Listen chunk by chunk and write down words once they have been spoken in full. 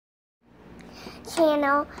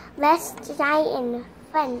channel. Let's Design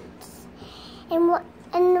Friends. And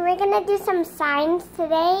we're gonna do some signs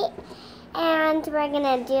today, and we're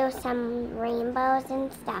gonna do some rainbows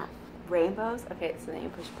and stuff. Rainbows? Okay, so then you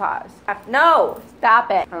push pause. No!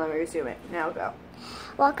 Stop it. Let me resume it. Now go.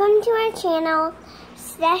 Welcome to our channel,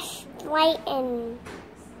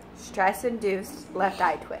 Stress-induced left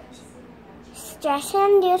eye twitch.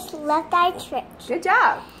 Stress-induced left eye twitch. Good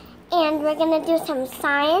job. And we're going to do some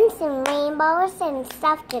signs and rainbows and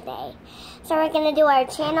stuff today. So we're going to do our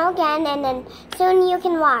channel again, and then soon you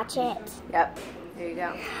can watch it. Yep. There you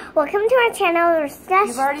go. Welcome to our channel.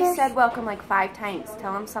 You've already said welcome like 5 times.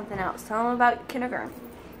 Tell them something else. Tell them about kindergarten.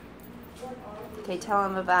 Okay, tell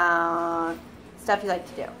them about stuff you like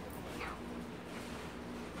to do.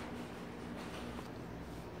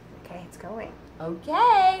 Okay, it's going.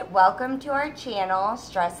 Okay, welcome to our channel,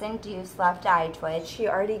 Stress-Induced Left Eye Twitch. She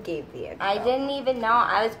already gave the intro. I didn't even know.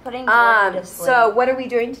 I was putting Jordan to sleep. So what are we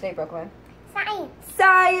doing today, Brooklyn? Science.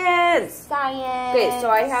 Science! Science. Okay, so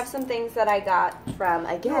I have some things that I got from,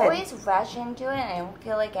 again. You always rush into it, and I don't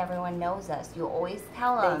feel like everyone knows us. You always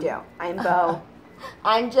tell them. They do. I'm Bo.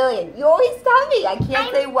 I'm Jillian. You always tell me. I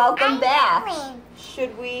can't say welcome back. Brooklyn.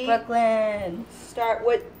 Should we Brooklyn. start,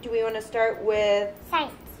 what do we want to start with?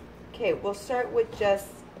 Science. Okay, we'll start with just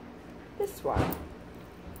this one.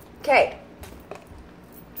 Okay.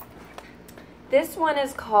 This one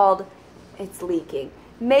is called, it's leaking,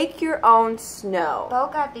 Make Your Own Snow. Bo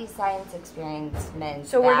got these science experiments.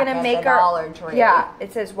 So we're going to make our, Dollar Tree. yeah,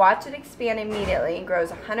 it says watch it expand immediately and grows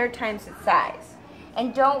 100 times its size.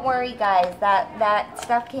 And don't worry, guys, that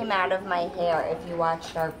stuff came out of my hair if you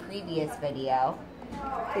watched our previous video.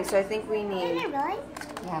 Okay, so I think we Is need it really?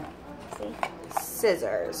 Yeah. See?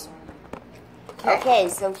 scissors. Okay,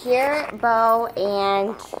 so here, Bo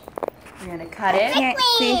and We're going to cut it. can't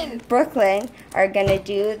see Brooklyn are gonna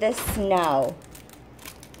do the snow.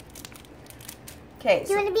 Okay,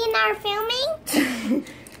 Do you so want to be in our filming?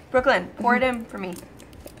 Brooklyn, pour it in for me.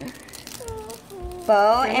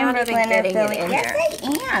 Bo You're and not even Brooklyn are getting it filling. in Yes, I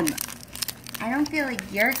am. I don't feel like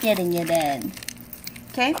you're getting it in.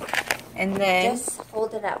 Okay, and then, Just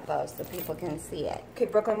hold it up, Bo, so people can see it. okay,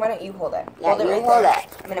 Brooklyn, why don't you hold it? Yeah, hold it you right hold there. it.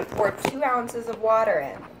 I'm going to pour 2 ounces of water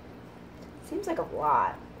in. Seems like a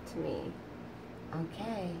lot to me.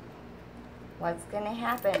 Okay. What's gonna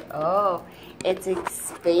happen? Oh, it's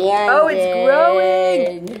expanding. Oh, it's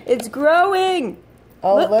growing! It's growing!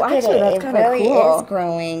 Oh, look at actually, it. that's It kinda really cool. is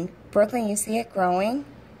growing. Brooklyn, you see it growing?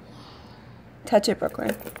 Touch it,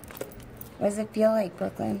 Brooklyn. What does it feel like,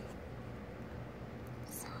 Brooklyn?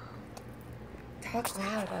 Talk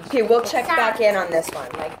loud. Okay, we'll check back in on this one.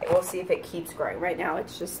 Like, we'll see if it keeps growing. Right now,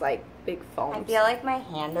 it's just like big foam. I feel like my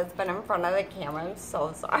hand has been in front of the camera. I'm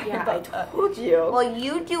so sorry Yeah, I about that. told you. Well,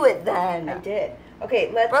 you do it then. I did.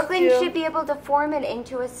 Okay, let's Brooklyn do... should be able to form it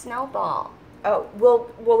into a snowball. Oh,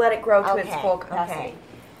 we'll let it grow to its Okay, full capacity. okay.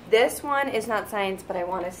 This one is not science, but I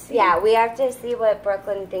want to see. Yeah, we have to see what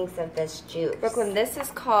Brooklyn thinks of this juice. Brooklyn, this is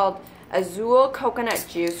called Azul coconut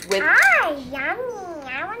juice with... Ah, yummy.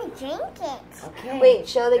 I want to drink it. Okay. Wait,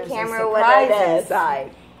 show the There's a camera what surprise it is.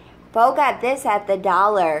 inside. Bo got this at the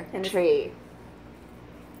Dollar And Tree.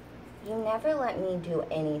 You never let me do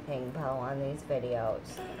anything, Bo, on these videos.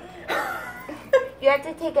 You have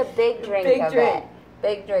to take a big drink Big of drink. it.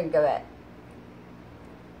 Big drink of it.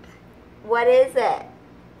 What is it?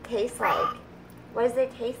 Taste like? What does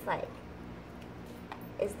it taste like?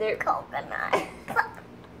 Is there Coconut.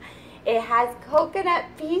 It has coconut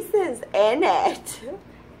pieces in it.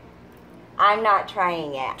 I'm not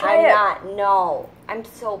trying it. Try I'm it. not. No. I'm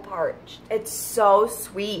so parched. It's so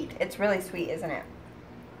sweet. It's really sweet, isn't it?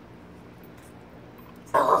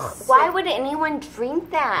 Ugh, why would anyone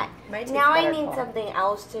drink that? Might taste Now I better, need Paul. something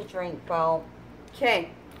else to drink, Bo. Okay.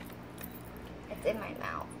 It's in my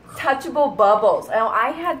mouth. Touchable Bubbles. Oh, I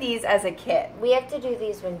had these as a kid. We have to do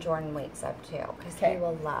these when Jordan wakes up too, because Okay. he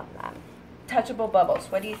will love them. Touchable Bubbles.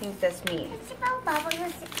 What do you think this means? Touchable bubbles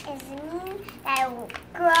is mean that it will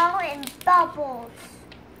grow in bubbles.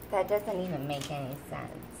 That doesn't even make any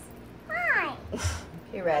sense. Why?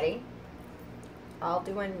 You ready? I'll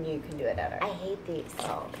do one and you can do it at I our... hate these.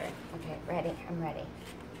 Oh, okay. Okay, ready? I'm ready.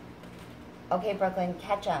 Okay, Brooklyn,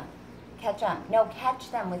 catch them. Catch them. No,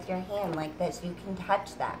 catch them with your hand like this. You can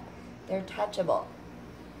touch them. They're touchable.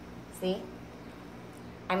 See?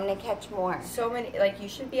 I'm going to catch more. So many, like you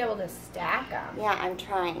should be able to stack them. Yeah, I'm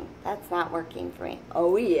trying. That's not working for me.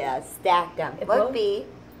 Oh, yeah. Stack them. It Look, will- B.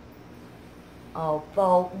 Oh,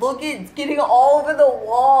 Bo, look, it's getting all over the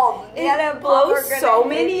walls. It blows so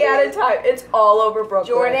many at a time. It's all over Brooklyn.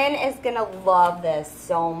 Jordan is going to love this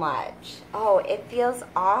so much. Oh, it feels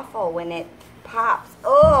awful when it pops.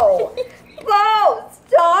 Oh, Bo!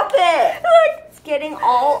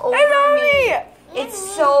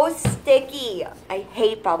 me. I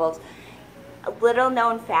hate bubbles. A little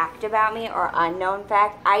known fact about me, or unknown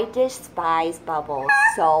fact, I despise bubbles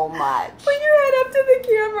so much. Put your head up to the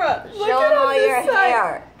camera. Show them all your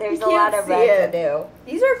hair. There's a lot of residue.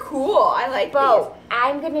 These are cool. I like Bo,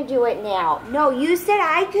 I'm going to do it now. No, you said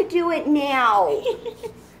I could do it now.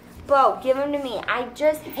 Bo, give them to me. I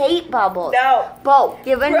just hate bubbles. No. Bo,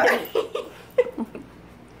 give them to me.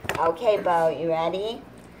 Okay, Bo, you ready?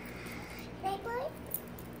 Can I play?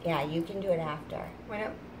 Yeah, you can do it after. Why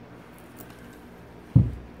not?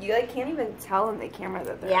 You like can't even tell in the camera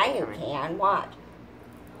that they're Yeah, you can. Watch.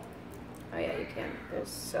 Oh yeah, you can. There's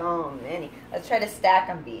so many. Let's try to stack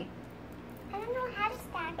them, B. I don't know how to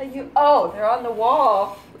stack. Oh, they're on the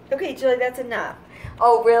wall. Okay, Julie, that's enough.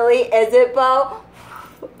 Oh, really? Is it, Bo?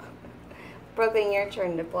 Brooklyn, your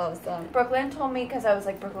turn to blow some. Brooklyn told me, because I was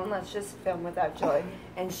like, Brooklyn, let's just film without Julie.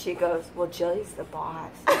 And she goes, well, Julie's the boss.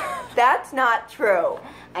 That's not true.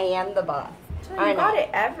 I am the boss. Julie, you got it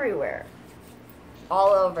everywhere. All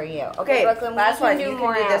over you. Okay, Brooklyn, last we can one. do You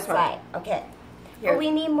more can do this outside. one. Okay. Here. But we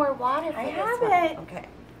need more water for I this have one. it. Okay.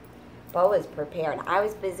 Bo is prepared. I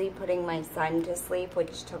was busy putting my son to sleep,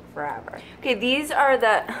 which took forever. Okay, these are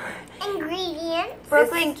the Ingredients.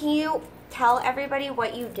 Brooklyn, can you tell everybody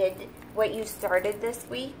what you did, what you started this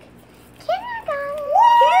week? Kindergarten.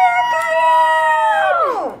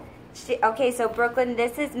 Okay, so Brooklyn,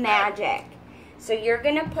 this is magic. So you're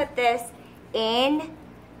going to put this in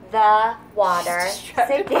the water.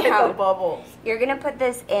 Sit down. The bubbles. You're going to put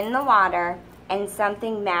this in the water, and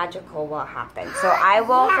something magical will happen. So I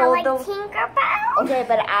will hold like the... Tinkerbell? Okay,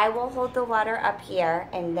 but I will hold the water up here,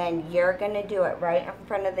 and then you're going to do it right in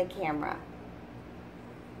front of the camera.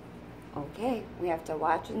 Okay, we have to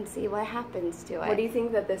watch and see what happens to it. What do you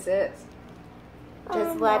think that this is?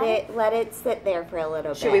 Just let it sit there for a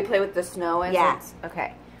little bit. Should we play with the snow as Yeah. it's...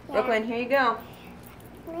 Okay. Yeah. Brooklyn, here you go.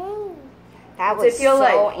 That What's it was feel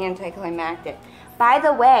so like? anticlimactic. By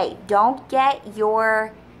the way, don't get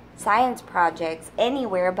your science projects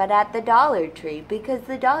anywhere but at the Dollar Tree, because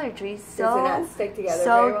the Dollar Tree is Does it not stick together very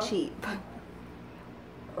so well? cheap.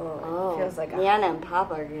 Oh, it feels like a... Nana and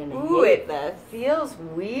Papa are gonna Ooh, hate it this. feels I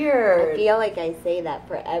weird. feel like I say that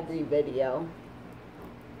for every video.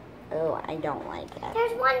 Oh, I don't like it.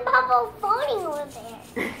 There's one bubble floating over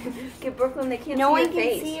there. Okay, Brooklyn, they can't No see one your can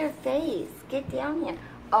face. see your face. Get down here.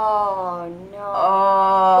 Oh no.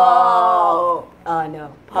 Oh. Oh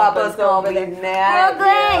no. Papa's gonna be mad at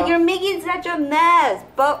Brooklyn, you. you're making such a mess.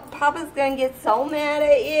 But Papa's gonna get so mad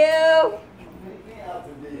at you.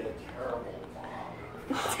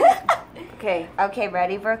 Okay. Okay,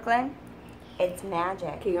 ready, Brooklyn? It's magic.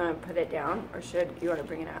 Okay, you want to put it down, or should you want to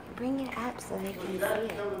bring it up? Bring it up so they can see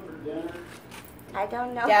it. I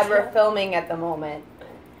don't know. Dad, we're filming at the moment.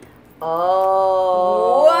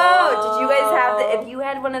 Oh. Whoa! Did you guys have the? If you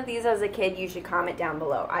had one of these as a kid, you should comment down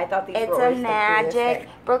below. I thought these It's were a always the coolest magic. thing.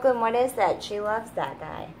 Brooklyn, what is that? She loves that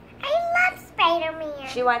guy. I love Spider-Man.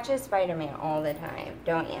 She watches Spider-Man all the time,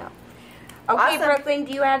 don't you? Okay, Awesome. Brooklyn,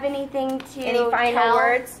 do you have anything to Any final tell-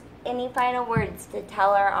 words? Any final words to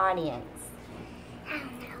tell our audience? I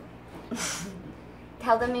don't know.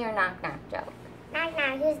 Tell them your knock-knock joke. Knock,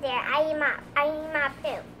 knock, who's there? I am up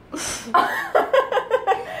too.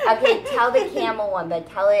 Okay, tell the camel one, but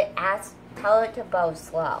tell it to Bo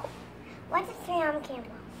slow. What's a three-armed camel?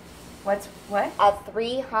 What's what? A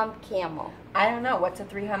 3-hump camel. I don't know. What's a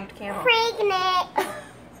 3-humped camel? Pregnant.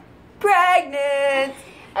 Pregnant.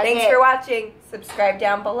 Thanks Okay. for watching. Subscribe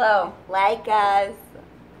down below. Like us.